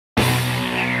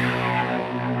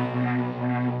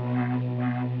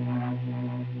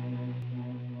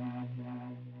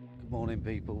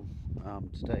morning, people.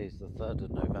 Today is the 3rd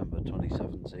of November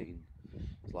 2017.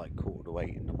 It's like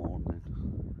 7:45 in the morning.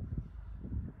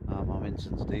 I'm in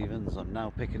St Stephen's. I'm now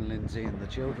picking Lindsay and the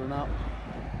children up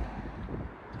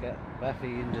to get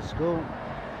Bethy into school.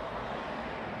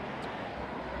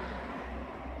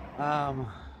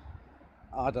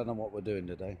 I don't know what we're doing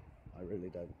today. I really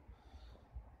don't.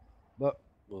 But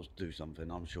we'll do something,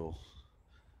 I'm sure.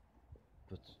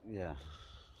 But yeah,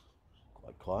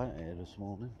 quite quiet here this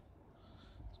morning.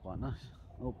 It's quite nice.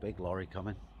 Oh, big lorry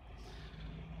coming.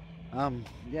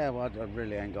 Yeah, well, I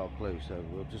really ain't got a clue, so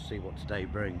we'll just see what today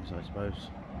brings, I suppose.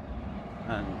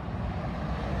 And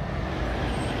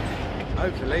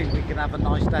hopefully we can have a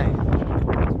nice day.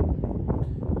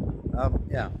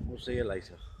 Yeah, we'll see you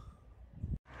later.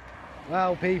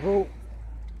 Well, people,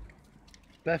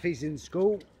 Bethy's in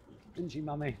school, isn't she,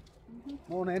 Mummy?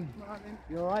 Morning. Morning.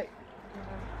 You alright?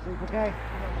 Yeah. Sleep okay?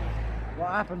 What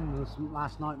happened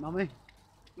last night, Mummy?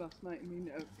 Last night, I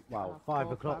mean, well,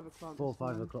 5 o'clock,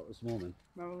 5 o'clock this morning.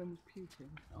 Marilyn was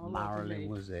puking. Marilyn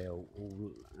was ill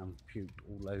and puked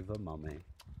all over Mummy.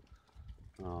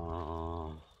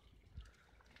 Aww.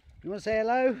 You want to say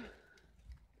hello?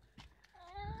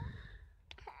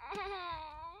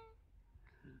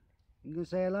 You gonna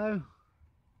say hello?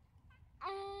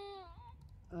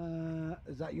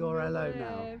 Is that your hello wave.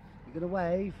 now? You gonna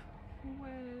wave?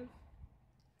 Wave.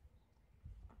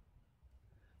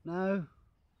 No?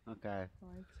 Okay.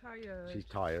 I'm tired. She's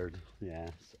tired,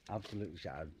 yes, absolutely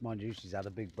shattered. Mind you, she's had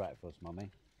a big breakfast, Mummy.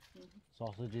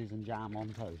 Sausages and jam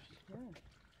on toast. Yeah.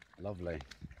 Lovely.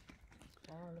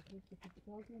 Oh, look at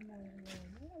the dog in there.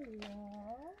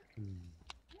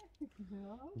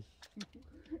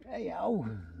 Hey, yo! What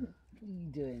are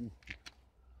you doing?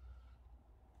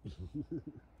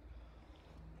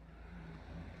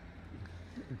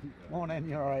 Morning,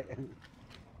 you alright?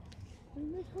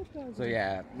 So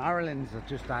yeah, Marilyn's have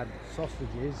just had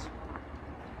sausages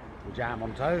with jam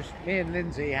on toast. Me and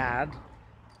Lindsay had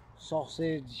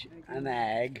sausage and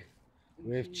egg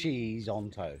with cheese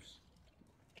on toast.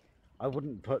 I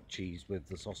wouldn't put cheese with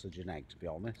the sausage and egg, to be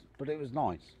honest, but it was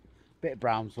nice. Bit of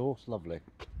brown sauce, lovely.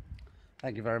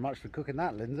 Thank you very much for cooking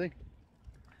that, Lindsay.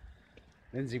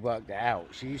 Lindsay worked it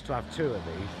out. She used to have 2 of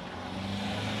these.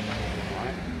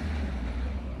 Right.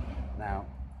 Now,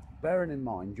 bearing in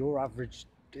mind, your average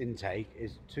intake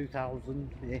is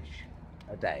 2,000-ish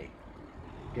a day,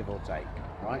 give or take,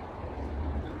 right?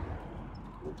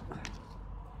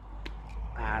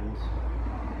 And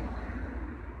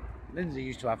Lindsay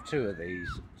used to have 2 of these,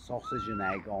 sausage and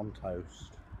egg on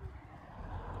toast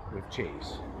with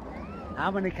cheese.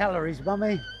 How many calories,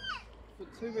 Mummy? For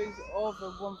 2 is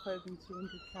over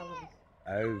 1,200 calories.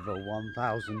 Over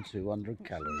 1,200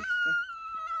 calories.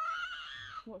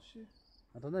 What's she?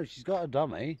 I don't know, she's got a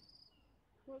dummy.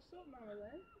 What's up,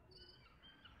 Marilyn?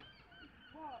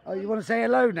 What? Oh, you want to say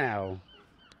hello now?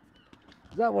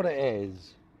 Is that what it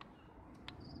is?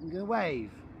 You gonna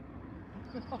wave?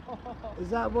 Is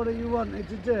that what you wanted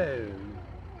to do?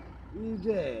 You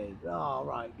did? Oh,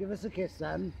 right, give us a kiss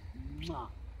then. Mwah.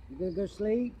 You gonna go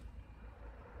sleep?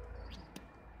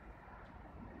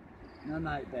 No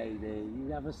night, baby.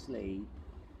 You have a sleep.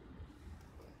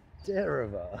 Dear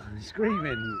of her,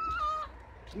 screaming.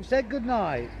 You said good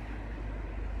night.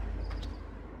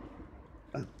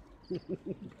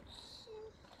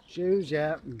 Shoes,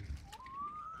 yeah.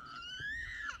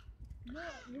 No,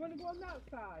 you want to go on that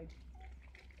side?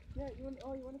 Yeah, you want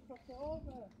to cross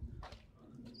over.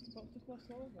 Got to cross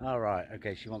over. All right,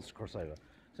 okay, she wants to cross over.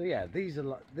 So yeah, these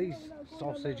are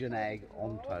sausage and egg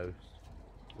on toast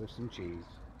with some cheese.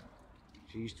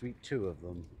 She used to eat 2 of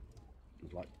them. It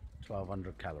was like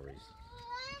 1,200 calories.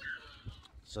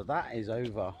 So that is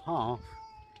over half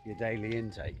your daily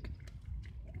intake.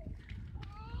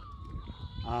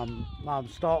 Mum,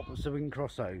 stop so we can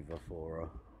cross over for her.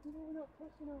 No, we're not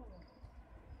crossing over.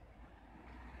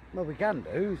 Well, we can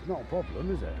do. It's not a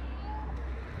problem, is it?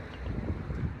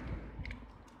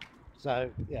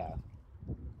 So yeah,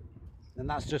 and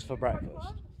that's just for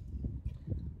breakfast.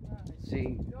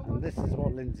 See, and this is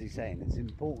what Lindsay's saying. It's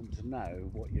important to know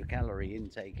what your calorie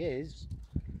intake is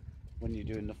when you're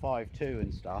doing the 5-2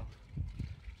 and stuff,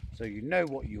 so you know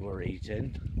what you were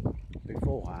eating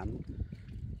beforehand.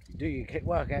 You do your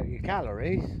work out your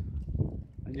calories,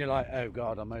 and you're like, oh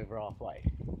God, I'm over halfway.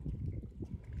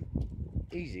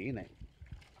 Easy, isn't it?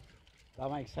 That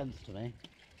makes sense to me.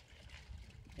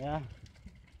 Yeah?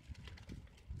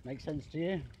 Makes sense to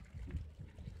you?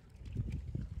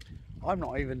 I'm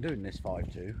not even doing this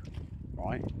 5-2,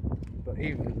 right? But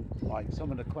even like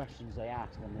some of the questions they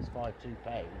ask on this 5-2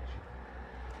 page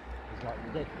is like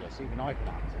ridiculous. Even I can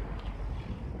answer.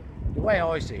 The way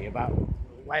I see about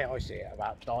way I see it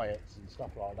about diets and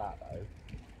stuff like that though,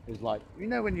 is like, you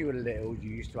know when you were little, you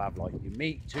used to have like your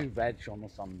meat, 2 veg on a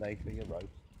Sunday for your roast.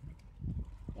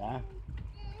 Yeah?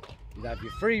 You'd have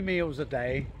your 3 meals a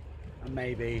day and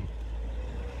maybe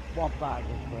 1 bag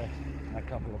of crisps and a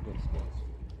couple of biscuits.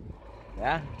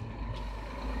 Yeah?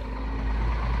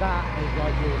 That is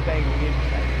like your daily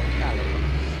intake of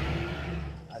calories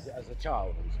as a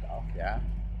child and stuff, yeah?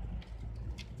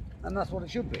 And that's what it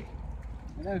should be,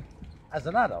 you know, as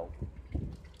an adult.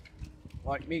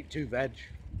 Like meat, 2 veg,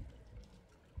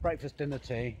 breakfast, dinner,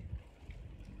 tea,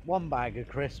 1 bag of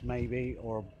crisps maybe,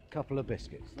 or a couple of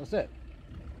biscuits. That's it.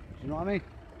 Do you know what I mean?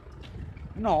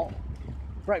 Not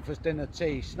breakfast, dinner,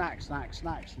 tea, snack,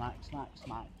 biscuits.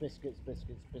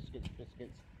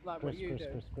 Like what you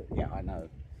do. Yeah, I know.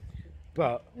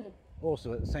 But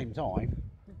also at the same time,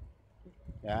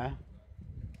 yeah,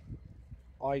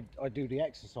 I do the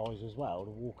exercise as well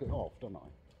to walk it off, don't I?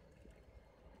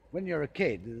 When you're a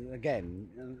kid, again,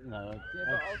 you know. Yeah,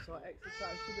 but also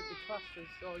exercise shouldn't be classed as,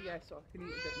 oh yeah, so I can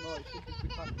eat a bit more. It should just be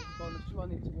classed as a bonus. You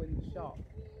wanted to win the shop.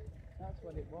 That's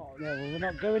what it was. Yeah, well, we're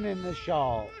not going in the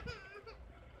shop.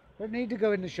 Don't need to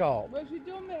go in the shop. Where's your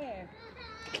dummy?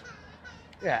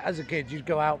 Yeah, as a kid, you'd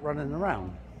go out running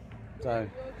around. So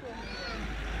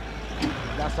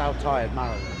that's how tired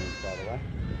Marilyn is, by the way.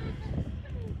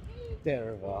 Dear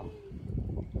of her.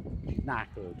 She's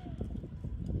knackered.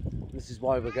 This is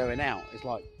why we're going out. It's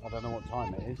like, I don't know what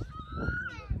time it is.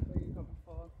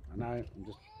 I know, I'm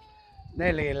just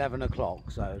nearly 11 o'clock,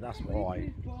 so that's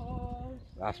why.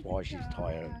 That's why she's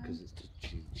tired, because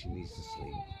she needs to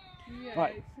sleep. Yeah,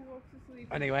 right. she wants to sleep.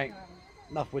 Anyway,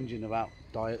 enough whinging about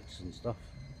diets and stuff.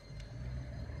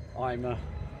 I'm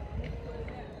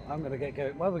gonna get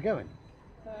going. Where are we going?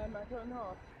 I don't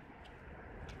know.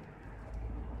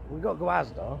 We've got to go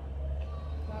Asda.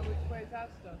 Now which way is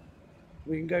Asda?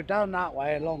 We can go down that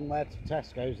way, along there to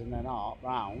Tesco's, and then up,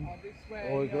 round. Oh, this way.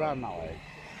 Or we go round that way.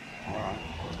 Alright.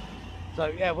 So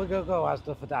yeah, we're gonna go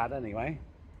Asda for Dad anyway.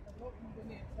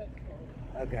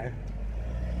 Okay.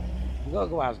 We've got to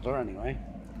go Asda anyway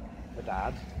for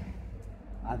Dad.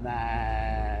 And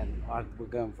then we're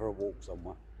going for a walk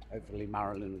somewhere. Hopefully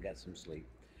Marilyn will get some sleep.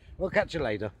 We'll catch you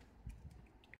later.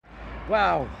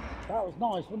 Wow, that was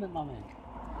nice, wasn't it, Mummy?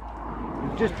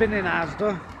 We've just been in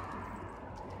Asda.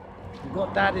 We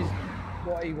got Daddy's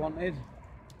what he wanted.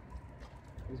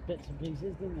 His bits and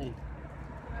pieces, didn't he?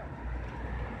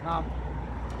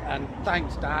 And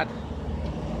thanks, Dad. He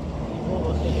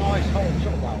bought us a nice hot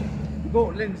chocolate. He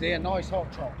bought Lindsay a nice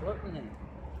hot chocolate, didn't he?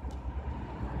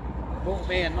 He bought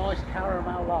me a nice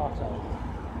caramel latte.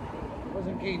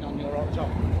 Wasn't keen on your hot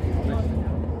chocolate, to be honest.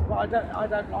 But I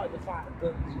don't like the fact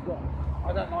that you've got.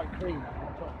 I don't like cream in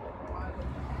hot chocolate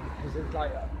because it's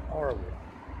like horrible.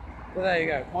 But there you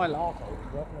go. My latte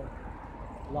is lovely.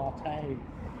 Latte.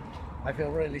 I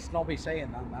feel really snobby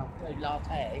saying that now.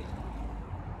 Latte.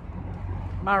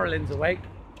 Marilyn's awake.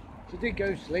 She did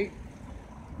go to sleep,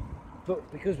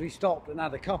 but because we stopped and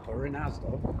had a cuppa in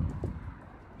Asda,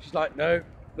 she's like, no,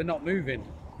 we're not moving.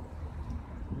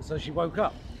 And so she woke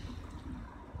up.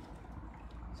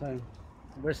 So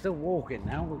we're still walking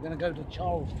now. We're going to go to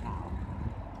Charlestown,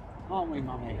 aren't we,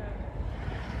 Mummy?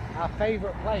 Our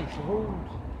favourite place of all,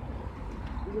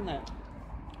 isn't it?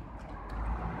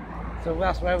 So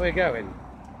that's where we're going.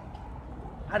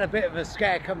 Had a bit of a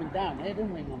scare coming down here,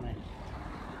 didn't we, Mummy?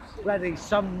 Ready,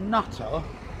 some nutter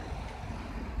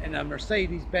in a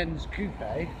Mercedes-Benz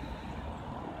coupe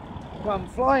come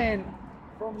flying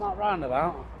from that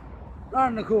roundabout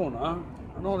round the corner,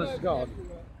 and honest to God,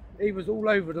 he was all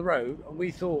over the road, and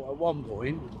we thought at one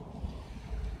point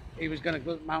he was going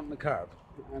to mount the curb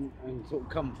and sort of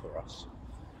come for us.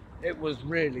 It was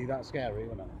really that scary,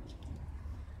 wasn't it?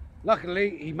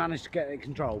 Luckily, he managed to get it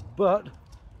controlled, but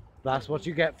that's what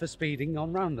you get for speeding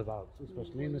on roundabouts,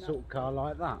 especially in a sort of car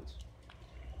like that.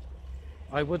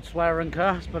 I would swear and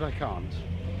curse, but I can't.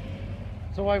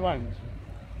 So I won't.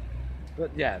 But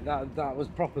yeah, that was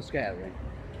proper scary.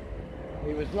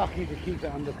 He was lucky to keep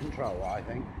it under control, I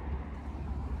think.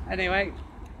 Anyway,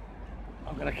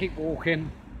 I'm going to keep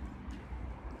walking.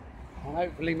 And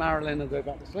hopefully Marilyn will go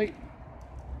back to sleep.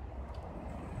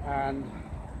 And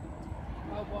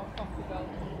I'll walk off the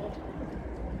Belgian.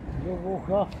 you'll walk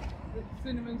off. The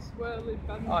cinnamon swirly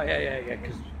bun. Oh yeah,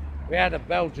 because we had a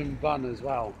Belgian bun as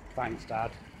well. Thanks,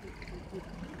 Dad.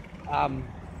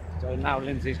 So now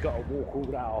Lindsay's got to walk all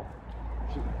that off.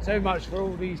 So much for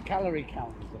all these calorie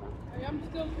counters. I am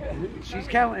still counting. She's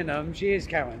counting them. She is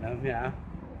counting them. Yeah.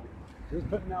 She's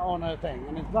putting it on her thing,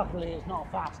 and luckily it's not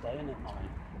fast day, isn't it, Mummy?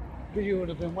 Because you would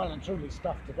have been well and truly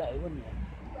stuffed today, wouldn't you?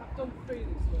 I've done 3 this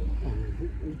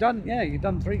week. You've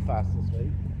done 3 fasts this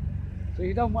week. So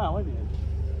you've done well, haven't you?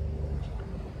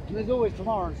 And there's always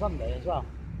tomorrow and Sunday as well.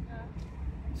 Yeah.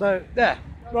 So, there,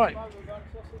 right. We've got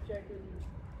sausage, egg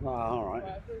and Oh, alright.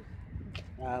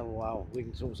 whatever. Well, we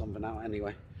can sort something out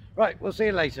anyway. Right, we'll see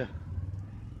you later.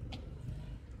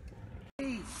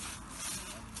 Woo!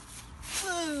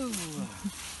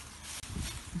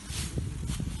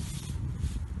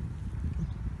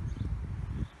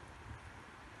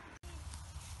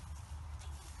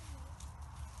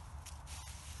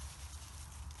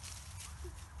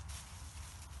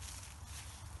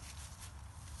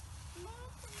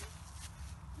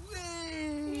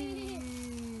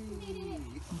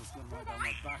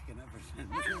 Back and everything.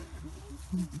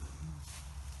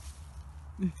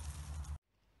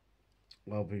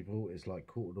 Well, people, it's like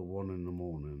 1:45 in the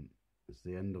morning. It's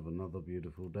the end of another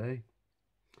beautiful day.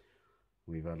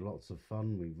 We've had lots of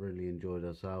fun. We've really enjoyed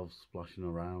ourselves splashing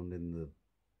around in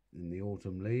the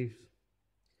autumn leaves.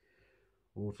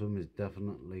 Autumn is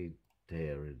definitely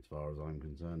here as far as I'm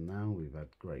concerned now. We've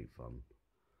had great fun.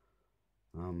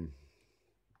 I'm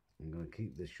going to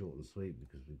keep this short and sweet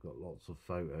because we've got lots of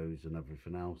photos and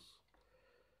everything else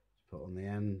to put on the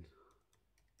end.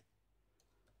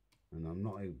 And I'm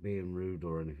not being rude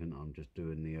or anything, I'm just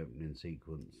doing the opening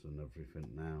sequence and everything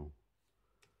now.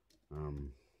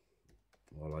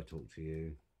 While I talk to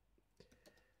you,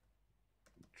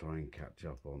 try and catch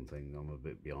up on things. I'm a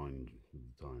bit behind with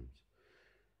the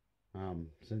times.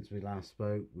 Since we last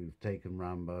spoke, we've taken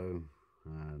Rambo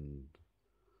and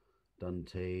done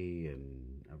tea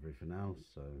and everything else,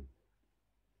 so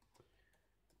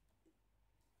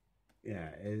yeah,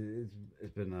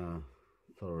 it's been a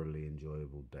thoroughly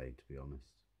enjoyable day, to be honest.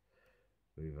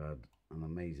 We've had an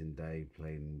amazing day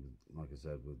playing, like I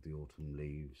said, with the autumn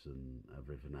leaves and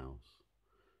everything else.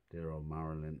 Dear old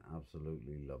Marilyn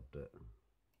absolutely loved it.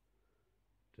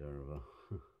 Dear of her.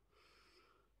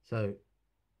 So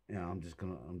yeah, I'm just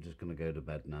gonna go to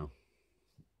bed now.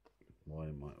 Why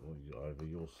am I? Either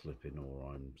you're slipping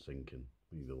or I'm sinking.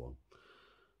 Either one.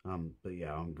 But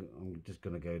yeah, I'm just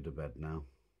gonna go to bed now.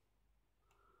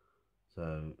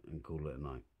 So, and call it a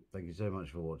night. Thank you so much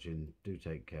for watching. Do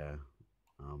take care.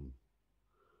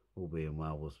 All being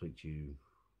well, we'll speak to you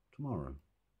tomorrow.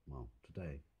 Well,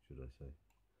 today, should I say?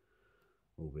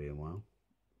 All being well.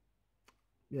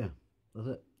 Yeah, that's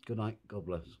it. Good night. God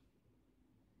bless.